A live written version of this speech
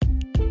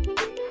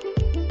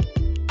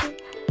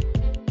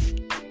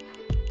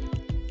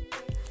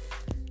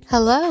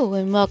Hello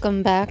and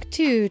welcome back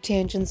to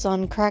Tangents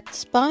on Cracked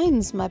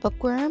Spines, my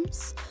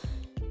bookworms.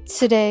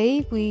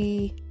 Today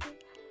we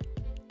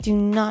do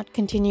not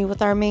continue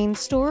with our main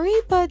story,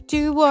 but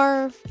do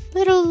our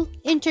little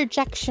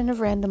interjection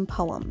of random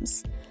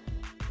poems.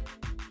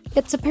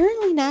 It's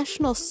apparently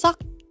National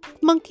Sock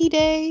Monkey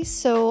Day,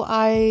 so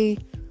I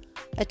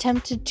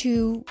attempted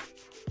to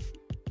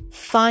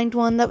find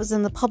one that was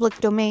in the public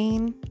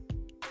domain,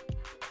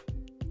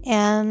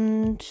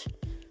 and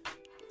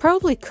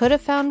probably could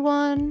have found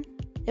one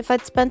if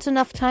I'd spent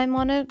enough time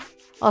on it.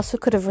 Also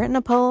could have written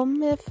a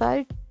poem if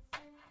I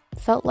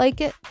felt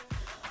like it.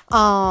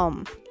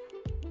 But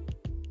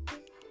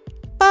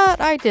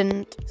I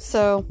didn't.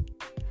 So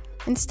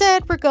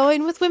instead, we're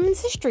going with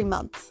Women's History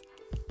Month.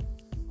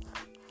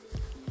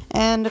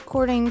 And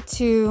according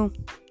to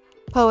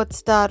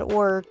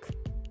poets.org,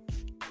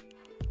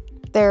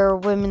 their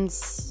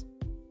Women's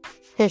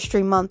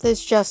History Month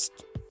is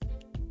just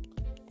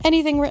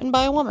anything written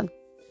by a woman.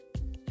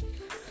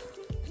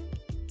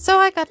 So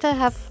I got to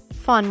have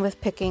fun with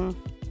picking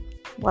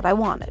what I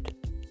wanted.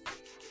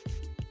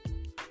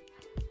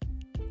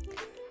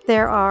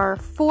 There are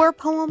 4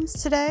 poems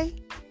today,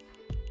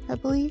 I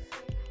believe.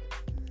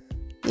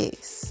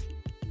 Yes.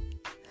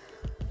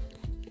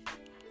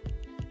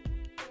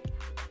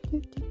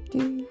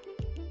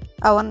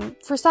 Oh, and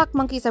for Sock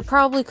Monkeys, I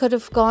probably could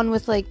have gone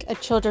with like a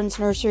children's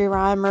nursery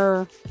rhyme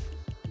or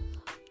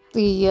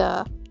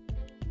the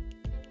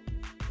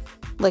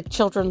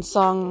children's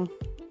song.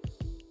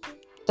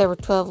 There were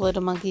 12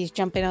 little monkeys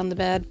jumping on the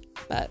bed,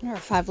 or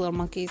 5 little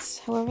monkeys,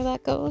 however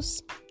that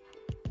goes.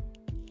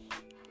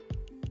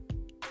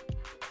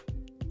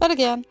 But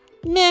again,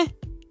 meh.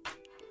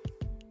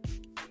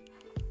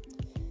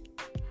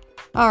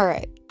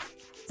 Alright,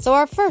 so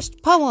our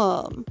first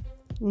poem,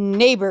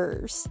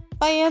 Neighbors,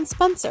 by Anne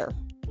Spencer.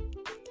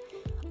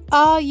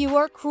 Ah, you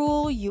are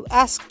cruel, you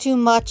ask too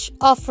much,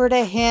 offered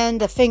a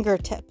hand, a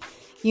fingertip.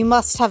 You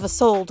must have a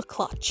soul to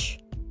clutch.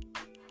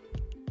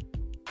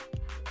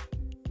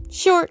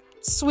 Short,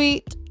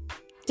 sweet,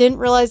 didn't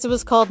realize it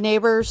was called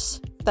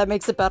Neighbors. That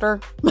makes it better.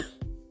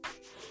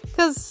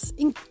 Because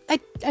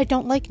I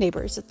don't like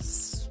neighbors.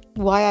 It's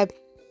why I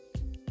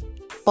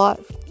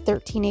bought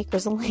 13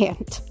 acres of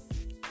land.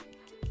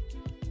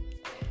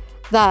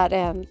 That,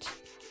 and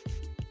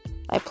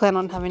I plan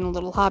on having a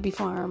little hobby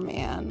farm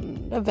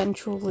and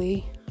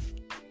eventually.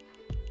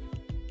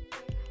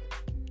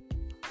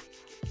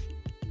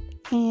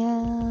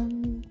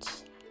 And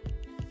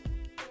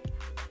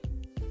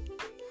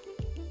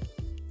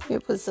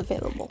it was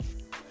available.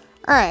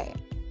 Alright,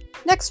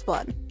 next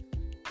one.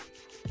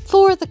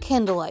 For the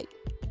Candlelight,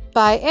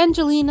 by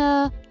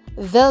Angelina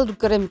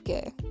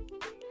Veldgrimke.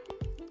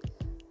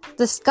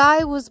 The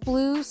sky was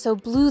blue, so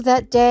blue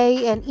that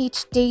day, and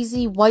each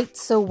daisy white,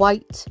 so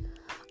white.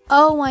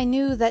 Oh, I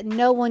knew that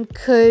no one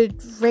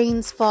could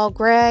rains fall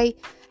gray,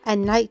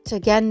 and night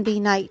again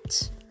be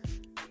night.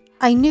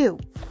 I knew.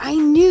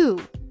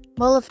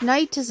 Well, if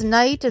night is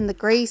night, and the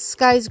gray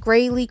skies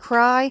grayly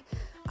cry,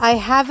 I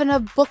haven't a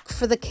book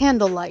for the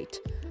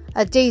candlelight,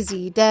 a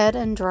daisy dead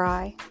and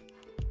dry.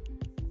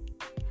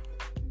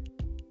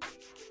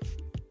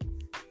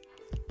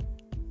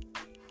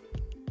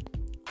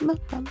 And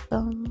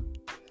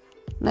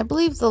I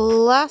believe the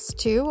last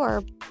 2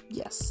 are,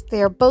 yes,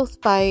 they are both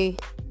by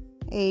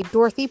a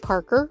Dorothy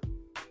Parker.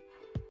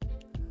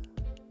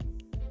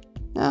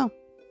 Oh.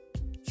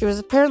 She was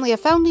apparently a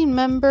founding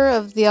member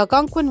of the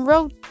Algonquin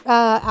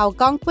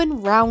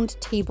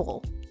Round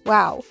Table.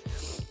 Wow.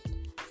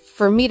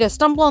 For me to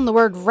stumble on the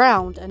word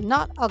round and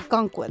not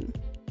Algonquin.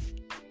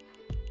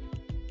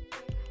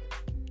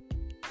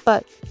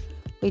 But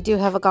we do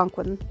have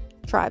Algonquin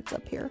tribes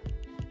up here.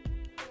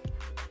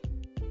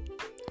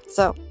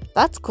 So,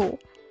 that's cool.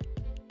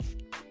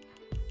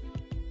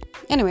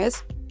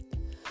 Anyways.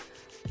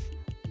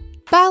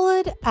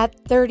 Ballad at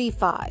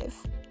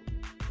 35.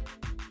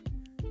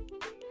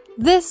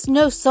 This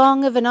no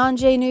song of an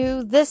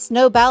ingenue, this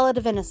no ballad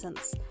of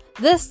innocence.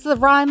 This the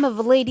rhyme of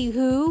a lady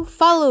who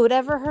followed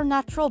ever her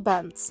natural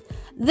bents.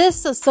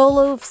 This a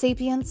solo of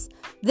sapience.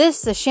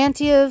 This a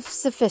shanty of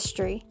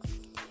sophistry.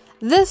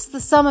 This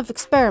the sum of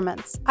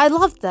experiments. I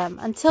loved them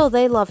until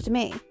they loved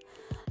me.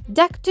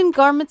 Decked in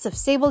garments of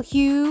sable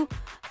hue,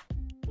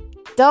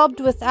 daubed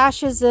with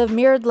ashes of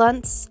mirrored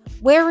lents,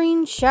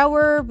 wearing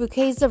shower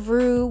bouquets of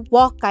rue,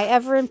 walk I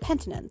ever in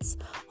penitence.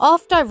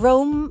 Oft I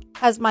roam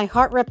as my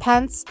heart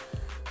repents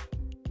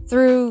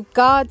through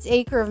God's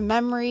acre of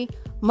memory,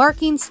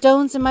 marking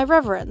stones in my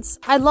reverence.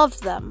 I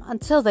loved them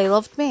until they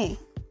loved me.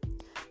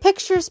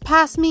 Pictures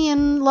pass me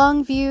in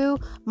long view,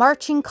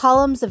 marching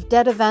columns of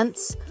dead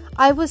events.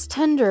 I was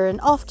tender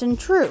and often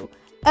true,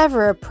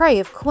 ever a prey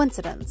of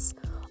coincidence.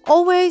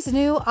 Always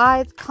knew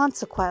I the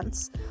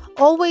consequence,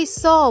 always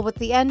saw what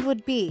the end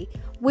would be,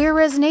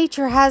 whereas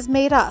nature has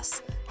made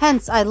us.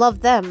 Hence I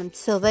loved them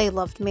until they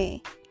loved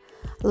me.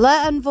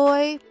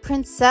 L'envoy,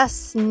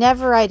 princess,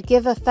 never I'd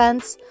give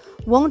offense.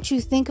 Won't you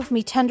think of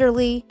me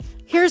tenderly?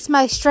 Here's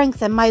my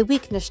strength and my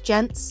weakness,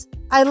 gents.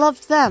 I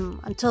loved them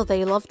until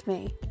they loved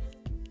me.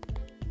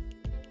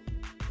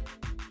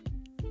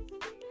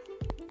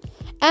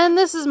 And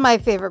this is my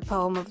favorite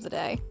poem of the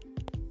day.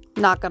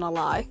 Not gonna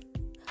lie.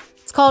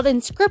 It's called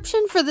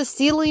Inscription for the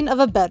Ceiling of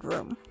a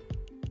Bedroom.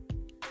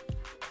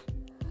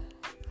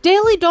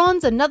 Daily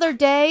dawns another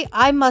day,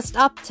 I must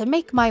up to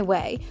make my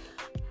way.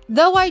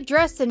 Though I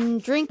dress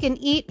and drink and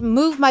eat,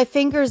 move my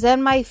fingers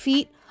and my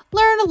feet,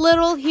 learn a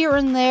little here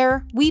and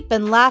there, weep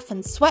and laugh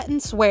and sweat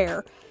and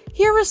swear,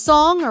 hear a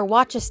song or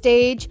watch a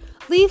stage,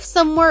 leave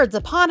some words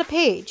upon a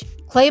page,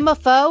 claim a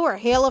foe or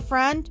hail a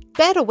friend,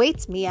 bed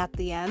awaits me at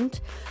the end.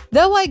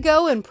 Though I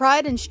go in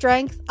pride and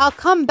strength, I'll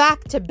come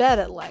back to bed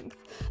at length.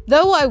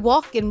 Though I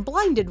walk in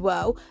blinded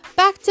woe,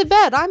 back to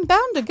bed I'm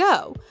bound to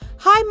go.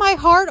 High my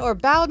heart or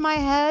bowed my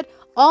head,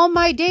 all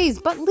my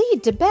days but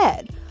lead to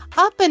bed.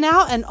 Up and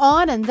out and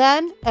on and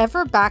then,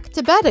 ever back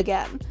to bed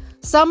again.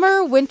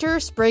 Summer, winter,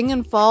 spring,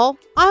 and fall,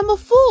 I'm a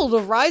fool to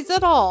rise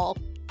at all.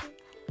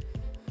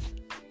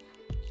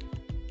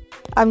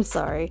 I'm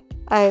sorry,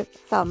 I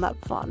found that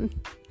fun.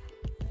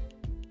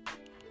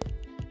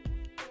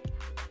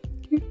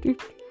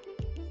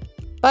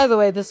 By the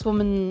way, this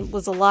woman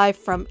was alive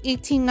from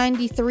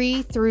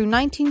 1893 through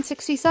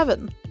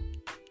 1967.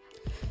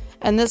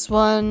 And this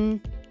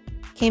one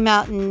came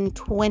out in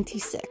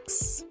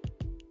 26.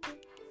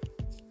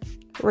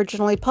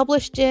 Originally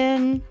published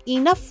in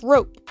Enough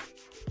Rope.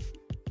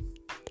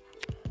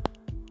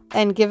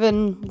 And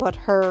given what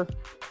her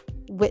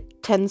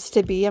wit tends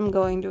to be, I'm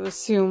going to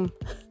assume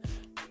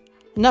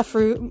enough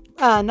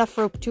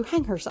rope to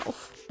hang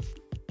herself.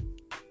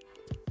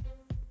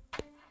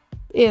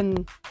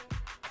 In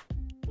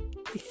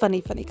the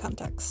funny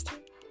context.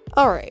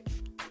 Alright.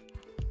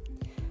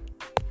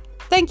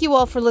 Thank you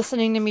all for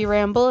listening to me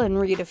ramble and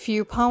read a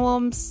few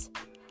poems.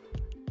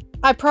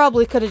 I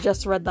probably could have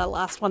just read that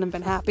last one and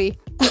been happy.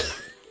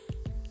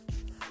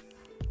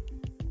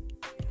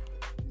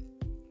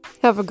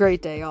 Have a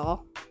great day,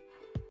 all.